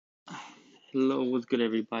Hello, what's good,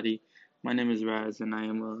 everybody? My name is Raz, and I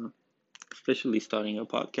am officially starting a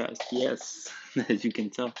podcast. Yes, as you can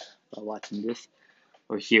tell by watching this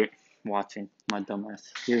or watching my dumbass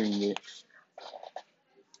hearing it.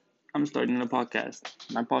 I'm starting a podcast.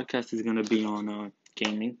 My podcast is gonna be on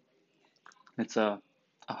gaming. It's a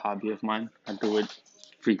hobby of mine. I do it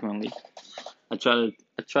frequently. I try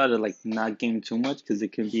to like not game too much because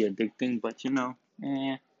it can be addicting. But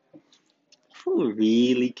who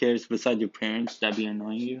really cares besides your parents that be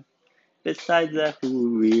annoying you? Besides that,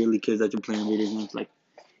 who really cares that you're playing video games? Like,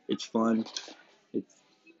 it's fun. It's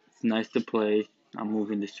nice to play. I'm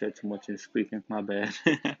moving this chair too much and squeaking. My bad.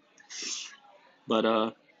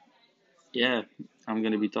 But yeah, I'm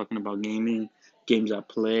gonna be talking about gaming, games I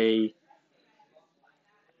play,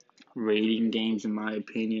 rating games in my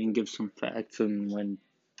opinion, give some facts and when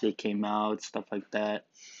they came out, stuff like that.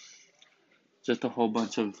 Just a whole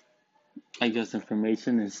bunch of, I guess,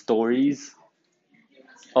 information and stories.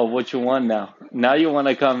 Oh, what you want now? Now you want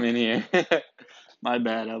to come in here? My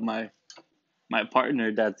bad. My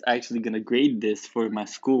partner that's actually gonna grade this for my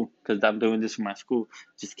school because I'm doing this for my school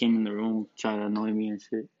just came in the room trying to annoy me and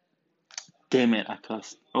shit. Damn it, I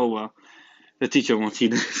cussed. Oh well, the teacher won't see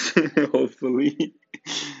this. Hopefully.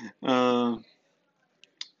 Um,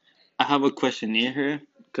 I have a questionnaire here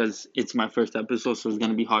because it's my first episode, so it's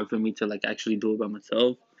gonna be hard for me to like actually do it by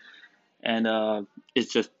myself. And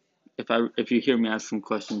it's just if you hear me ask some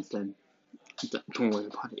questions, then don't worry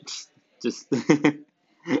about it. Just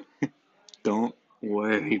don't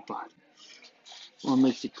worry about it. What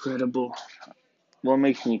makes you credible? What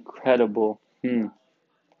makes me credible? You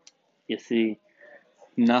see,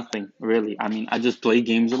 nothing really. I mean, I just play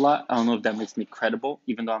games a lot. I don't know if that makes me credible,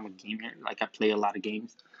 even though I'm a gamer. Like, I play a lot of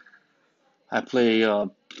games. I play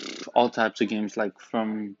all types of games, like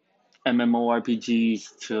from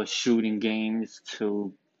MMORPGs to shooting games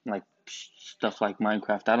to like stuff like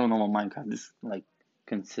Minecraft. I don't know what Minecraft is like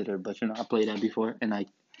considered, but I played that before and I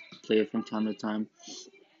play it from time to time.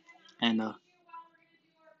 And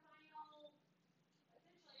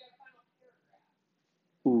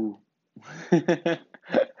ooh,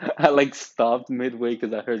 I like stopped midway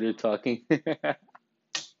because I heard her talking.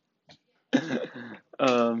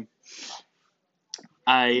 um,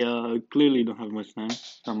 I clearly don't have much time.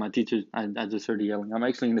 My teacher, I just heard her yelling. I'm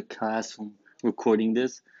actually in the classroom recording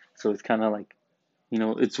this, so it's kind of like,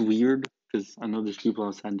 it's weird because I know there's people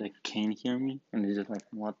outside that can't hear me, and they're just like,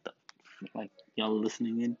 what the, like, y'all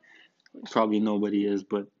listening in? Probably nobody is,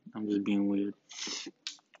 but I'm just being weird.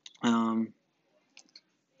 Um,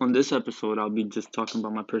 on this episode, I'll be just talking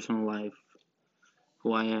about my personal life,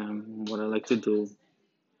 who I am, what I like to do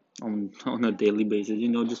on a daily basis.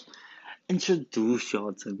 Just introduce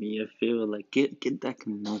y'all to me. I feel like get that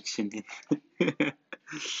connection in.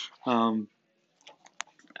 um,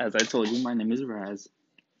 as I told you, my name is Raz.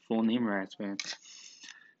 Full name Raz, man.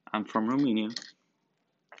 I'm from Romania.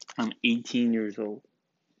 I'm 18 years old,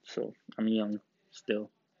 so I'm young still.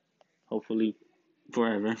 Hopefully,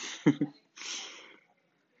 forever.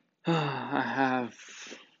 I have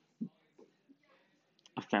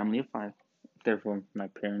a family of five. Therefore, my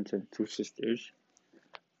parents and two sisters.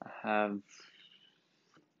 I have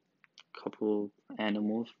a couple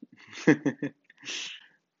animals.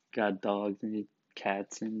 Got dogs and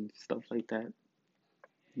cats and stuff like that.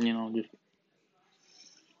 Just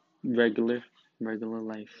regular, regular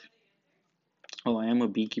life. Oh, I am a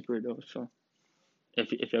beekeeper though, so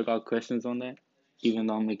if y'all got questions on that, even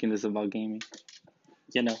though I'm making this about gaming,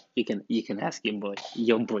 you can ask your boy.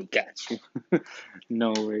 Your boy got you.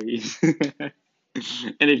 No worries.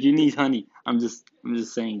 And if you need honey, I'm just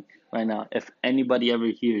saying right now, if anybody ever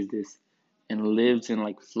hears this and lives in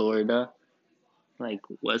like Florida, like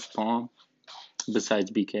West Palm,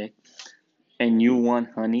 besides BK, and you want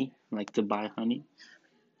honey, like to buy honey,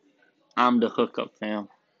 I'm the hookup, fam.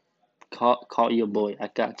 Call your boy. I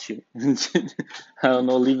got you. I don't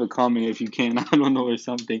know. Leave a comment if you can. I don't know or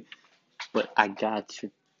something, but I got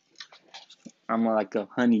you. I'm like a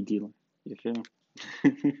honey dealer. You feel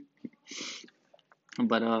me?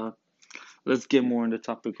 But let's get more on the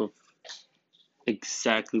topic of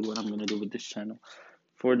exactly what I'm gonna do with this channel.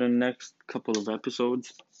 For the next couple of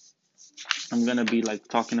episodes, I'm gonna be like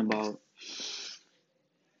talking about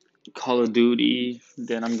Call of Duty.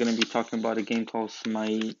 Then I'm gonna be talking about a game called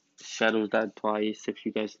Smite, Shadows Die Twice, if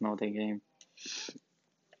you guys know that game.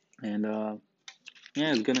 And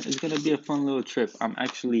yeah, it's gonna be a fun little trip. I'm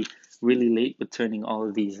actually really late with turning all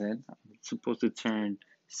of these in. I'm supposed to turn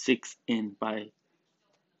 6 in by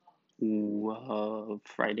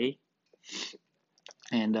Friday,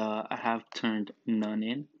 and I have turned none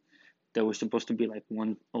in. There was supposed to be like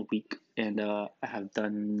one a week, and I have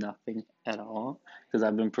done nothing at all because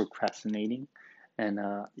I've been procrastinating. And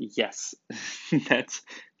yes, that's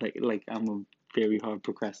like I'm a very hard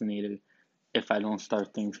procrastinator if I don't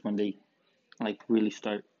start things when they like really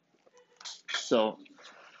start. So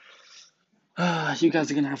you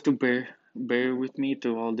guys are gonna have to bear with me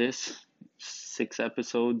through all this. 6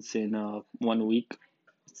 episodes in 1 week.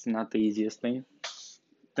 It's not the easiest thing.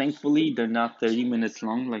 Thankfully, they're not 30 minutes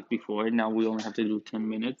long like before. Now we only have to do 10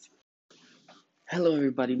 minutes. Hello,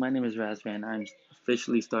 everybody. My name is Razvan. I'm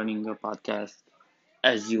officially starting a podcast,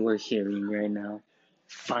 as you are hearing right now.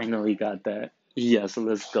 Finally got that. Yes,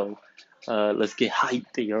 let's go. Let's get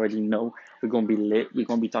hyped. You already know we're gonna be lit. We're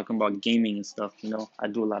gonna be talking about gaming and stuff. I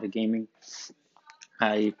do a lot of gaming.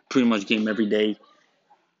 I pretty much game every day.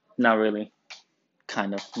 Not really,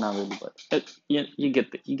 kind of, not really, but you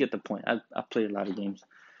get the point. I play a lot of games,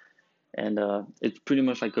 and it's pretty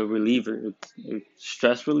much like a reliever. It's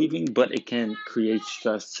stress relieving, but it can create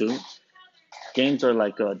stress too. Games are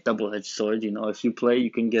like a double-edged sword. If you play,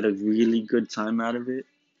 you can get a really good time out of it,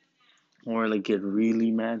 or like get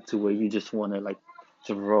really mad to where you just want to like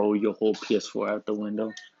throw your whole PS4 out the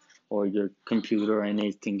window or your computer or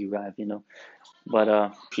anything you have. But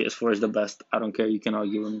PS4 is the best. I don't care. You can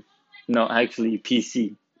argue with me. No, actually,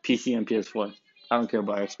 PC and PS4. I don't care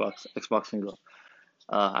about Xbox. Xbox can go.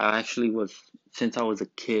 I actually was since I was a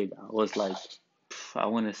kid. I was like, I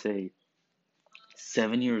want to say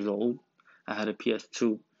 7 years old. I had a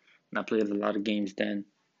PS2, and I played a lot of games then.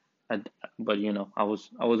 I, but I was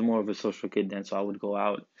more of a social kid then, so I would go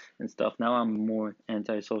out and stuff. Now I'm more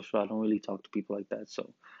antisocial. I don't really talk to people like that,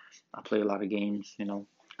 so I play a lot of games.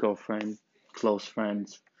 Girlfriend, close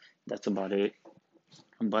friends. That's about it.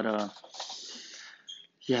 But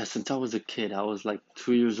yeah, since I was a kid, I was like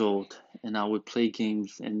 2 years old, and I would play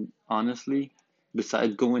games. And honestly,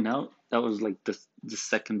 besides going out, that was like the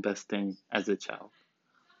second best thing as a child.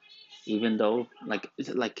 Even though, like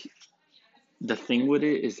the thing with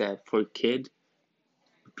it is that for a kid,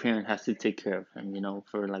 the parent has to take care of him.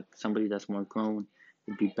 For like somebody that's more grown,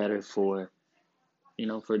 it'd be better for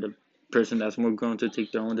the person that's more grown to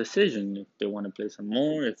take their own decision. If they want to play some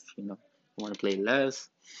more, if want to play less.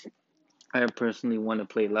 I personally want to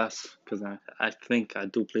play less because I think I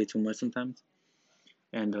do play too much sometimes,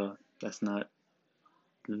 and that's not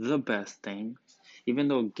the best thing. Even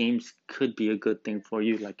though games could be a good thing for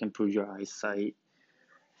you, like improve your eyesight,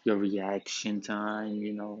 your reaction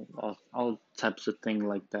time, all types of things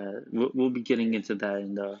like that. We'll be getting into that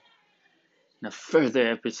in the further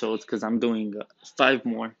episodes because I'm doing 5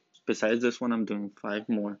 more. Besides this one, I'm doing 5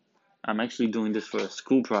 more. I'm actually doing this for a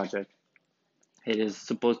school project. It is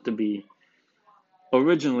supposed to be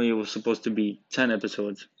Originally, it was supposed to be 10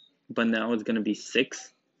 episodes, but now it's going to be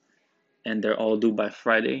 6, and they're all due by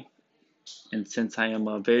Friday. And since I am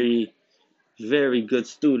a very, very good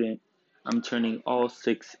student, I'm turning all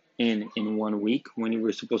 6 in 1 week when you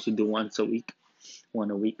were supposed to do once a week, one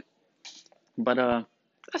a week. But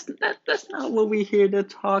that's not what we're here to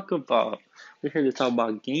talk about. We're here to talk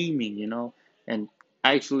about gaming. And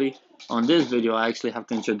actually, on this video, I actually have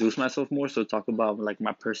to introduce myself more, so talk about like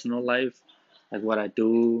my personal life, like what I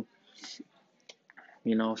do,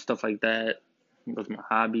 stuff like that. Those are my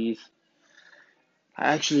hobbies.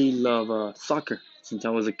 I actually love soccer. Since I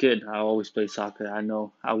was a kid, I always played soccer. I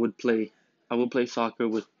know I would play soccer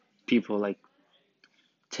with people like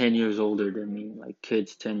 10 years older than me, like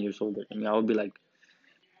kids 10 years older than me. I would be like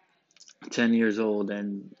 10 years old,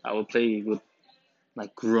 and I would play with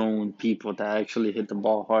like grown people that actually hit the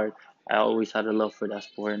ball hard. I always had a love for that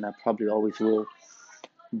sport, and I probably always will.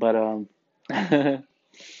 But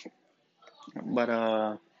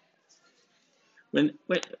but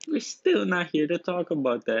we're still not here to talk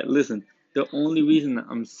about that. Listen, the only reason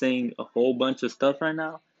I'm saying a whole bunch of stuff right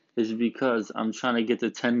now is because I'm trying to get to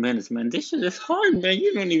 10 minutes, man. This shit is hard, man.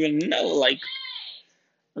 You don't even know.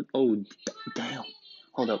 Oh, damn.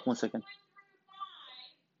 Hold up, 1 second.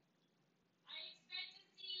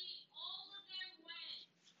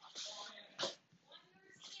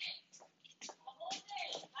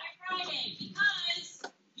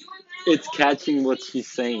 It's catching what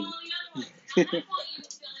she's saying.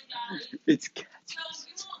 It's catching.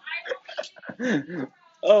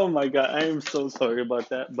 Oh my god, I am so sorry about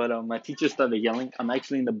that. But my teacher started yelling. I'm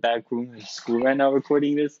actually in the back room in school right now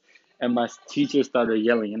recording this, and my teacher started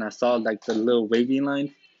yelling, and I saw like the little wavy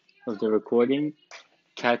line of the recording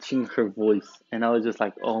catching her voice, and I was just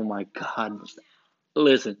like, oh my god.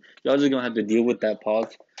 Listen, y'all just gonna have to deal with that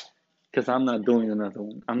pause because I'm not doing another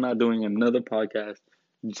one. I'm not doing another podcast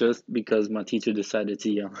just because my teacher decided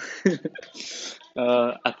to yell.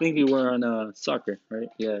 I think you were on soccer, right?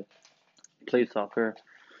 Yeah. played soccer.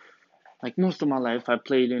 Like most of my life, I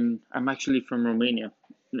played in. I'm actually from Romania.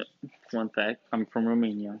 No, fun fact: I'm from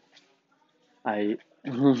Romania. I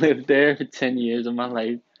lived there for 10 years of my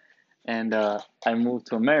life, and I moved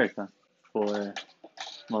to America for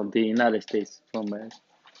well, the United States for America.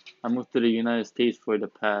 I moved to the United States for the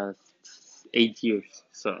past 8 years.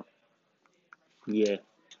 So yeah,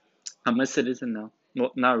 I'm a citizen now.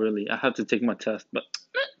 Well, not really. I have to take my test, but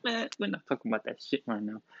man, we're not talking about that shit right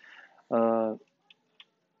now. Uh,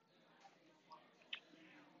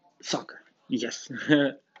 Soccer. Yes.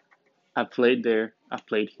 I played there. I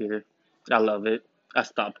played here. I love it. I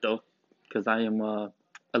stopped though, because I am a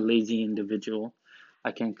lazy individual.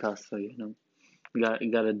 I can't cuss, so you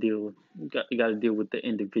gotta deal you gotta deal with the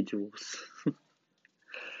individuals.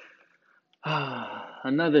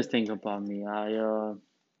 Another thing about me, I'm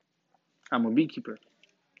a beekeeper.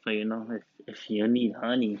 So if you need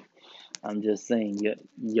honey, I'm just saying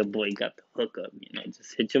your boy got the hookup.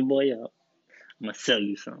 Just hit your boy up. I'm gonna sell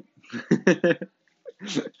you some.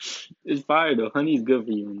 It's fire though. Honey's good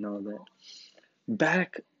for you and all that.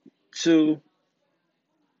 Back to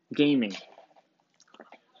gaming.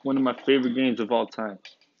 One of my favorite games of all time,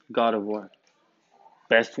 God of War.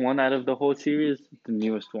 Best one out of the whole series, the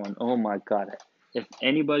newest one. Oh my god. If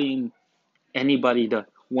anybody, the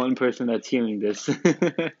one person that's hearing this,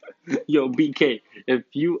 yo, BK, if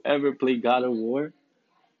you ever play God of War,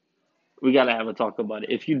 we gotta have a talk about it.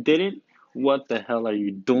 If you didn't, what the hell are you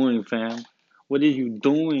doing, fam? What are you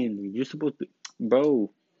doing? You're supposed to, bro.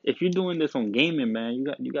 If you're doing this on gaming, man,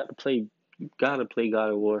 you gotta play God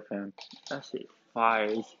of War, fam. That shit fire.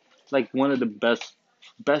 It's like one of the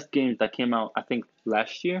best games that came out. I think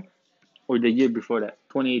last year or the year before that,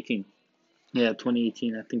 2018. Yeah,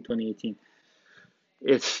 2018. I think 2018.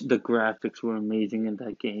 It's the graphics were amazing in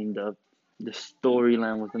that game. The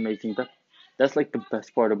storyline was amazing. That's like the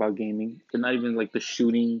best part about gaming. It's not even like the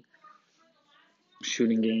shooting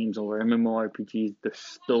games or MMORPGs, the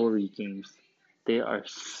story games. They are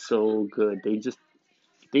so good. They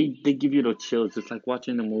give you the chills. It's like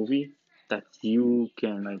watching a movie that you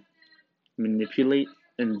can like manipulate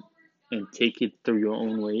and take it through your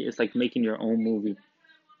own way. It's like making your own movie.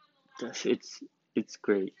 That's it's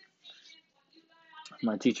great.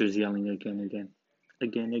 My teacher's yelling again and again.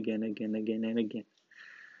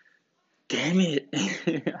 Damn it!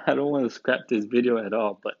 I don't want to scrap this video at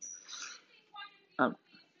all, but um,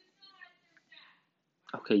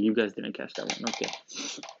 okay, you guys didn't catch that one. Okay.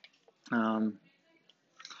 Um,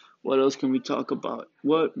 what else can we talk about?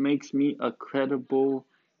 What makes me a credible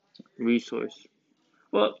resource?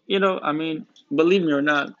 Well, I mean, believe me or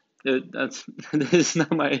not, that's this is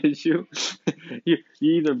not my issue. You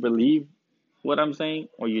either believe what I'm saying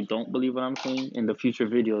or you don't believe what I'm saying in the future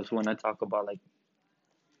videos when I talk about like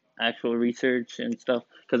actual research and stuff.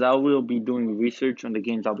 Because I will be doing research on the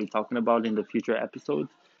games I'll be talking about in the future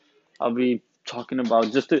episodes. I'll be talking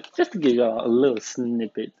about just to give you a little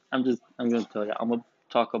snippet. I'm gonna tell you. I'm gonna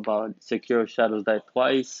talk about Secure Shadows Die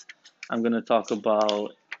Twice. I'm gonna talk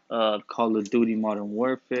about Call of Duty Modern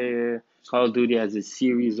Warfare, Call of Duty as a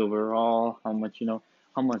series overall. How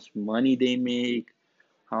much money they make,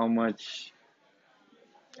 how much,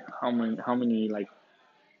 how many like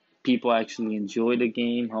people actually enjoy the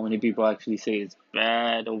game, how many people actually say it's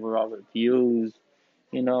bad, overall reviews.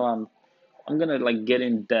 I'm gonna like get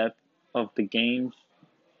in depth of the games.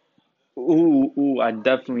 Ooh, I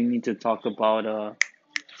definitely need to talk about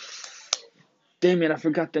damn it, I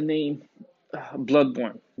forgot the name.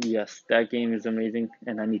 Bloodborne. Yes, that game is amazing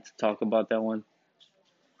and I need to talk about that one.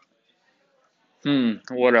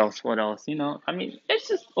 What else? What else? I mean, it's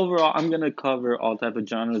just overall I'm gonna cover all type of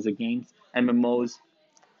genres of games. MMOs,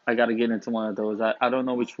 I gotta get into one of those. I don't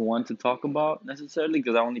know which one to talk about necessarily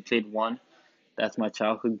because I only played one. That's my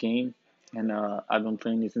childhood game, and I've been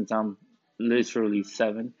playing it since I'm literally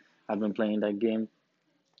 7. I've been playing that game,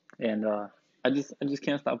 and I just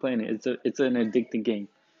can't stop playing it. It's an addicting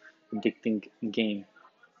game.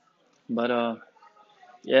 But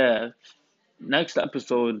yeah. Next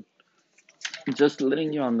episode, just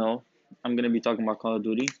letting y'all know, I'm gonna be talking about Call of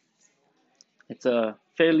Duty. It's a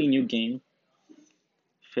fairly new game,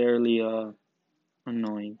 fairly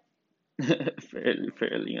annoying,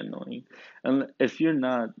 fairly annoying. And if you're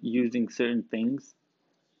not using certain things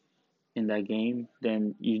in that game,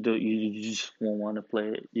 then you just won't want to play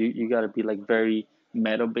it. You gotta be like very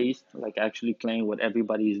meta based, like actually playing what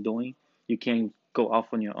everybody is doing. You can't go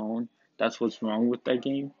off on your own. That's what's wrong with that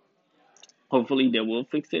game. Hopefully they will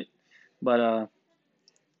fix it. But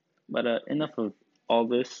enough of all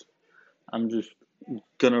this. I'm just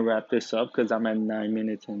gonna wrap this up because I'm at 9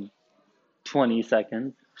 minutes and 20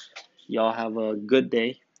 seconds. Y'all have a good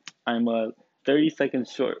day. I'm 30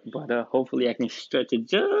 seconds short, but hopefully I can stretch it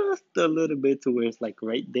just a little bit to where it's like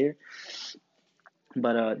right there.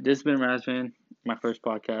 But this has been Razvan, my first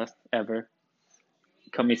podcast ever.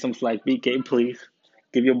 Cut me some slack, BK, please.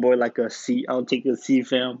 Give your boy like a C. I'll take a C,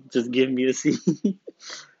 fam. Just give me a C.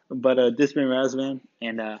 But this has been Razvan,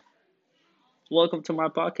 and welcome to my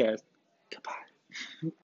podcast. Goodbye.